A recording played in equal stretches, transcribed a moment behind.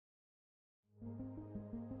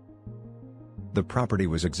The property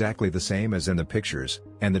was exactly the same as in the pictures,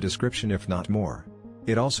 and the description if not more.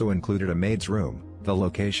 It also included a maid's room, the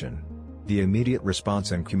location, the immediate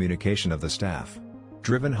response and communication of the staff.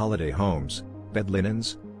 Driven holiday homes, bed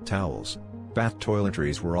linens, towels, bath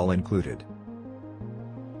toiletries were all included.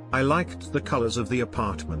 I liked the colors of the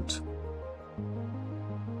apartment.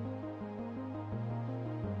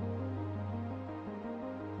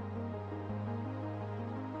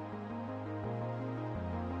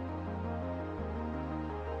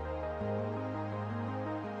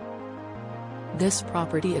 This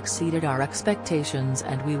property exceeded our expectations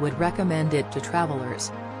and we would recommend it to travelers.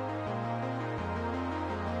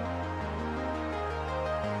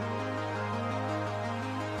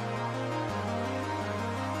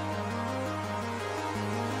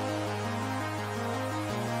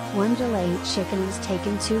 One delayed chicken was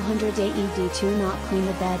taken 200 AED to not clean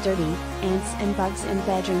the bed dirty, ants and bugs in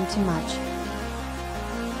bedroom too much.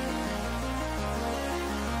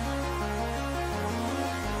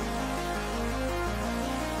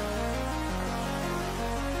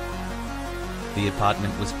 The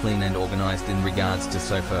apartment was clean and organized in regards to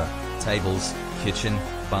sofa, tables, kitchen,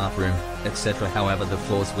 bathroom, etc. However, the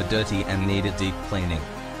floors were dirty and needed deep cleaning.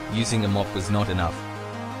 Using a mop was not enough.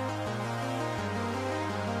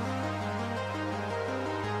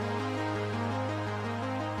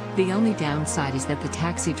 The only downside is that the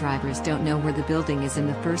taxi drivers don't know where the building is and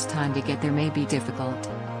the first time to get there may be difficult.